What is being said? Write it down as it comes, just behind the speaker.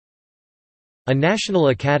A national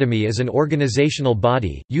academy is an organizational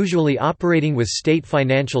body, usually operating with state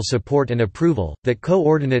financial support and approval, that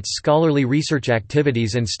coordinates scholarly research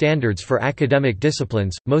activities and standards for academic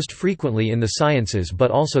disciplines, most frequently in the sciences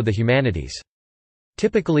but also the humanities.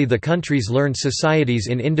 Typically the country's learned societies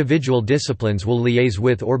in individual disciplines will liaise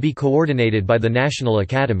with or be coordinated by the National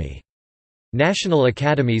Academy. National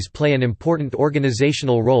academies play an important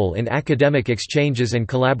organizational role in academic exchanges and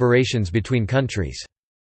collaborations between countries.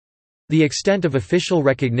 The extent of official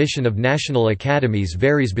recognition of national academies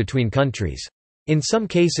varies between countries. In some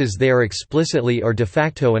cases they are explicitly or de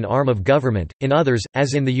facto an arm of government, in others,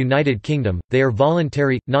 as in the United Kingdom, they are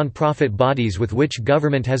voluntary, non-profit bodies with which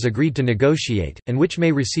government has agreed to negotiate, and which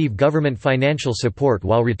may receive government financial support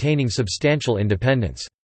while retaining substantial independence.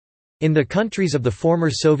 In the countries of the former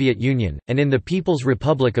Soviet Union, and in the People's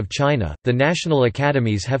Republic of China, the national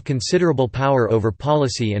academies have considerable power over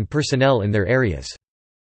policy and personnel in their areas.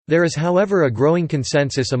 There is however a growing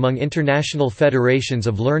consensus among international federations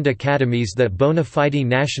of learned academies that bona fide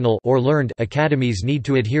national or learned academies need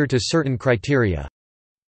to adhere to certain criteria.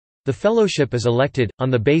 The fellowship is elected, on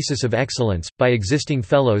the basis of excellence, by existing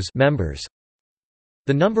fellows members.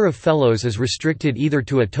 The number of fellows is restricted either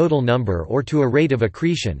to a total number or to a rate of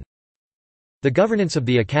accretion. The governance of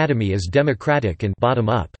the academy is democratic and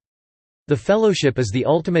bottom-up. The fellowship is the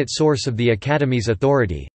ultimate source of the academy's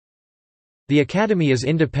authority. The academy is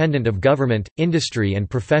independent of government, industry and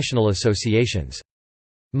professional associations.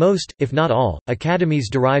 Most, if not all, academies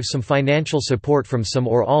derive some financial support from some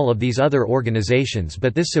or all of these other organizations,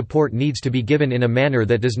 but this support needs to be given in a manner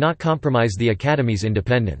that does not compromise the academy's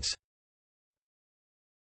independence.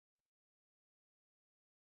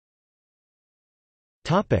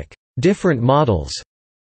 Different models.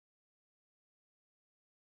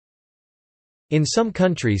 In some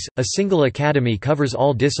countries, a single academy covers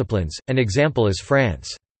all disciplines, an example is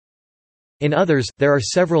France. In others, there are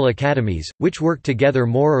several academies, which work together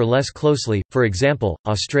more or less closely, for example,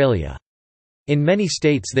 Australia. In many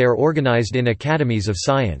states they are organized in academies of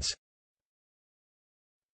science.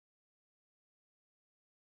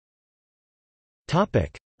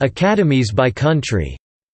 Academies by country.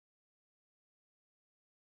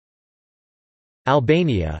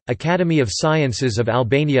 Albania, Academy of Sciences of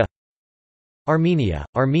Albania. Armenia,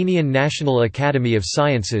 Armenian National Academy of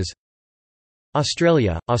Sciences.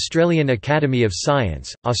 Australia, Australian Academy of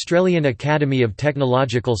Science, Australian Academy of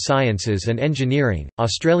Technological Sciences and Engineering,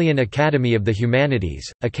 Australian Academy of the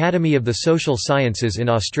Humanities, Academy of the Social Sciences in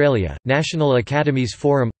Australia, National Academies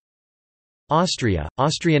Forum. Austria,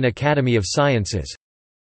 Austrian Academy of Sciences.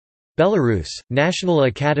 Belarus, National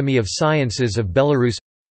Academy of Sciences of Belarus.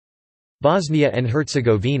 Bosnia and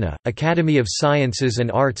Herzegovina, Academy of Sciences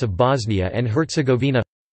and Arts of Bosnia and Herzegovina.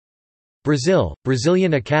 Brazil,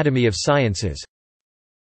 Brazilian Academy of Sciences.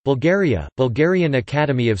 Bulgaria, Bulgarian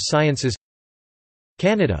Academy of Sciences.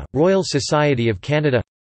 Canada, Royal Society of Canada.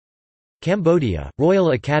 Cambodia,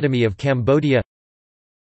 Royal Academy of Cambodia.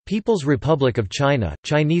 People's Republic of China,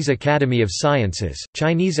 Chinese Academy of Sciences,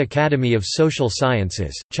 Chinese Academy of Social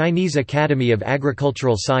Sciences, Chinese Academy of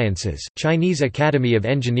Agricultural Sciences, Chinese Academy of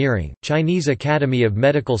Engineering, Chinese Academy of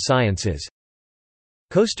Medical Sciences.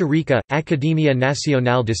 Costa Rica, Academia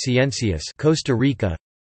Nacional de Ciencias, Costa Rica.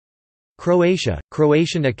 Croatia,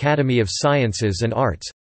 Croatian Academy of Sciences and Arts.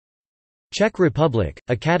 Czech Republic,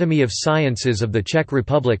 Academy of Sciences of the Czech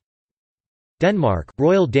Republic. Denmark,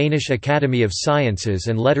 Royal Danish Academy of Sciences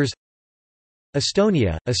and Letters.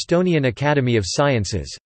 Estonia, Estonian Academy of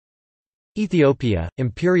Sciences. Ethiopia,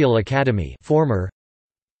 Imperial Academy former.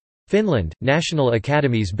 Finland, national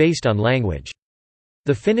academies based on language.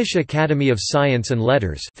 The Finnish Academy of Science and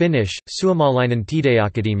Letters Finnish, Suomalainen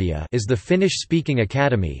Tiedeakademia is the Finnish-speaking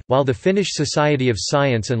academy, while the Finnish Society of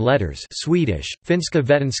Science and Letters Swedish, Finska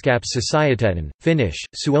Vetenskapssocieteten, Finnish,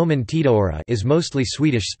 Suomen Tiedeora is mostly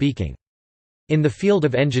Swedish-speaking. In the field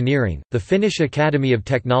of engineering, the Finnish Academy of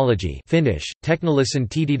Technology Finnish, Teknillisen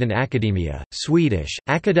tiedeten Akademia, Swedish,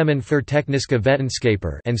 Akademin för tekniska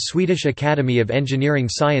vetenskaper and Swedish Academy of Engineering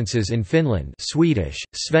Sciences in Finland Swedish,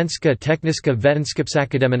 Svenska tekniska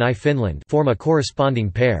vetenskapsakademin I Finland form a corresponding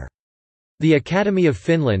pair. The Academy of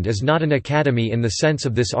Finland is not an academy in the sense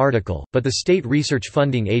of this article, but the state research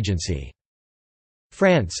funding agency.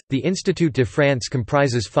 France, the Institut de France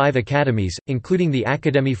comprises 5 academies, including the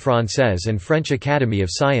Académie Française and French Academy of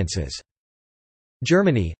Sciences.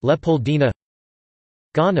 Germany, Leopoldina.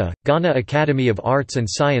 Ghana, Ghana Academy of Arts and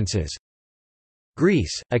Sciences.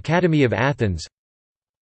 Greece, Academy of Athens.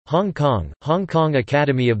 Hong Kong, Hong Kong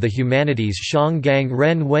Academy of the Humanities Shanggang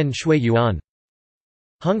Ren Wen Shui Yuan.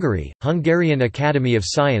 Hungary, Hungarian Academy of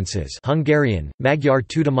Sciences Hungarian, Magyar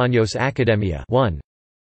Tudományos Akadémia 1.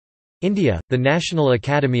 India, the National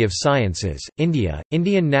Academy of Sciences, India,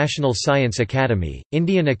 Indian National Science Academy,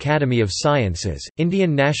 Indian Academy of Sciences,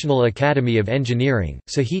 Indian National Academy of Engineering,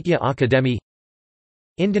 Sahitya Akademi.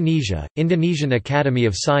 Indonesia, Indonesian Academy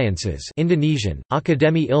of Sciences, Indonesian,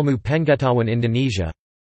 Akademi Ilmu Pengetahuan Indonesia.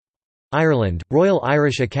 Ireland, Royal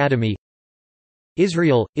Irish Academy.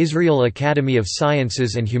 Israel, Israel Academy of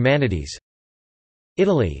Sciences and Humanities.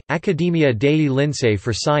 Italy, Accademia dei Lincei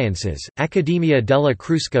for Sciences, Accademia della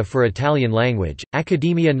Crusca for Italian language,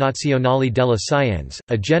 Accademia Nazionale delle Scienze,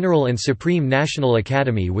 a general and supreme national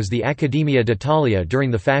academy was the Accademia d'Italia during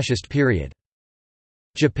the fascist period.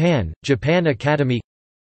 Japan, Japan Academy.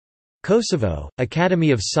 Kosovo,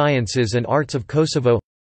 Academy of Sciences and Arts of Kosovo.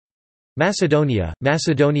 Macedonia,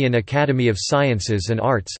 Macedonian Academy of Sciences and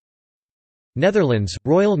Arts. Netherlands,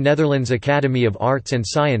 Royal Netherlands Academy of Arts and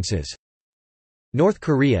Sciences. North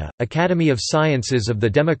Korea, Academy of Sciences of the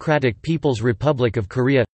Democratic People's Republic of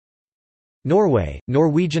Korea. Norway,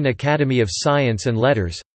 Norwegian Academy of Science and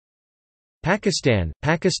Letters. Pakistan,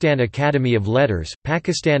 Pakistan Academy of Letters,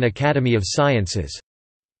 Pakistan Academy of Sciences.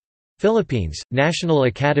 Philippines, National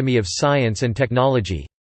Academy of Science and Technology.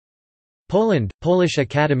 Poland, Polish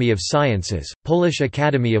Academy of Sciences, Polish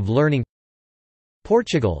Academy of Learning.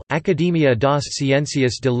 Portugal, Academia das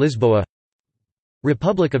Ciências de Lisboa.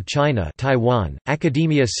 Republic of China, Taiwan,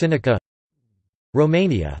 Academia Sinica.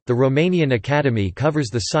 Romania, the Romanian Academy covers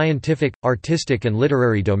the scientific, artistic and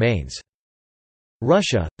literary domains.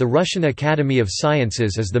 Russia, the Russian Academy of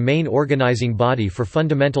Sciences is the main organizing body for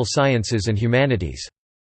fundamental sciences and humanities.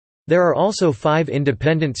 There are also 5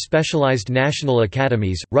 independent specialized national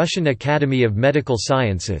academies: Russian Academy of Medical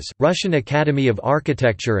Sciences, Russian Academy of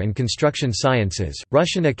Architecture and Construction Sciences,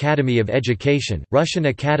 Russian Academy of Education, Russian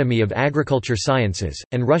Academy of Agriculture Sciences,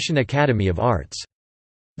 and Russian Academy of Arts.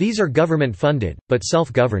 These are government-funded, but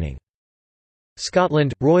self-governing.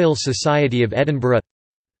 Scotland, Royal Society of Edinburgh.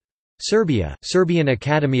 Serbia, Serbian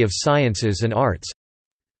Academy of Sciences and Arts.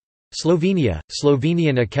 Slovenia,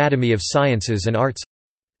 Slovenian Academy of Sciences and Arts.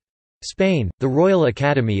 Spain, the Royal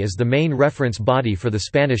Academy is the main reference body for the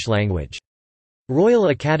Spanish language. Royal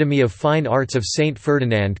Academy of Fine Arts of Saint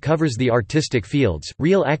Ferdinand covers the artistic fields.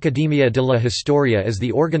 Real Academia de la Historia is the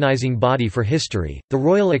organizing body for history. The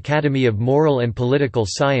Royal Academy of Moral and Political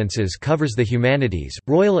Sciences covers the humanities.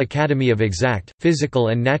 Royal Academy of Exact, Physical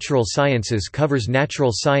and Natural Sciences covers natural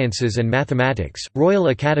sciences and mathematics. Royal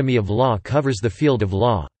Academy of Law covers the field of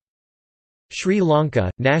law. Sri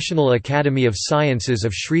Lanka, National Academy of Sciences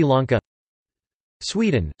of Sri Lanka.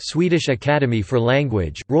 Sweden, Swedish Academy for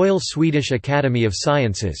Language, Royal Swedish Academy of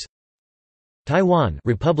Sciences. Taiwan,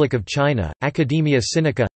 Republic of China, Academia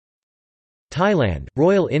Sinica. Thailand,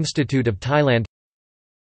 Royal Institute of Thailand.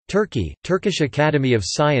 Turkey, Turkish Academy of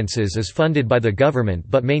Sciences is funded by the government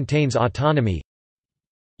but maintains autonomy.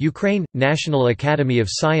 Ukraine, National Academy of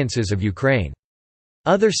Sciences of Ukraine.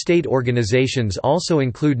 Other state organizations also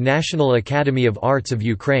include National Academy of Arts of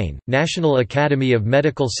Ukraine, National Academy of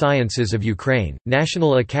Medical Sciences of Ukraine,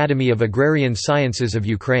 National Academy of Agrarian Sciences of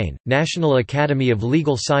Ukraine, National Academy of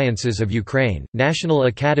Legal Sciences of Ukraine, National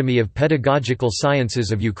Academy of Pedagogical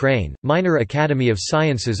Sciences of Ukraine, Minor Academy of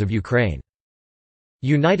Sciences of Ukraine.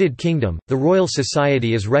 United Kingdom, the Royal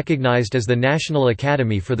Society is recognised as the National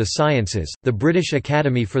Academy for the Sciences, the British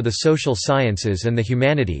Academy for the Social Sciences and the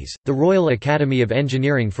Humanities, the Royal Academy of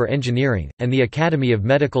Engineering for Engineering, and the Academy of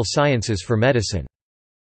Medical Sciences for Medicine.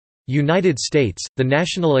 United States, the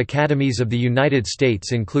National Academies of the United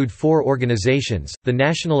States include 4 organizations: the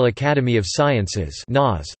National Academy of Sciences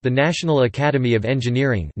 (NAS), the National Academy of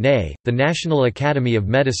Engineering (NA), the National Academy of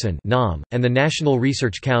Medicine (NAM), and the National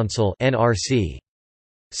Research Council (NRC).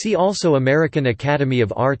 See also American Academy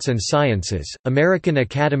of Arts and Sciences, American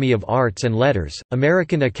Academy of Arts and Letters,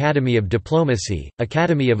 American Academy of Diplomacy,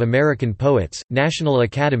 Academy of American Poets, National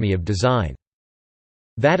Academy of Design.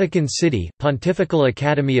 Vatican City, Pontifical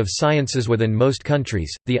Academy of Sciences. Within most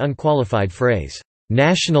countries, the unqualified phrase,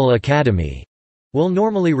 "National Academy", will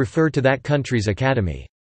normally refer to that country's academy.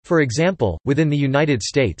 For example, within the United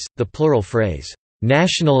States, the plural phrase,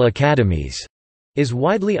 "National Academies", is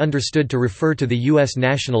widely understood to refer to the U.S.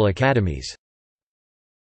 National Academies.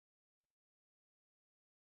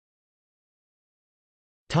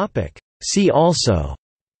 See also: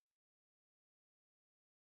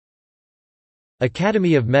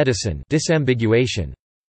 Academy of Medicine disambiguation,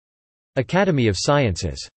 Academy of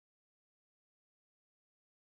Sciences.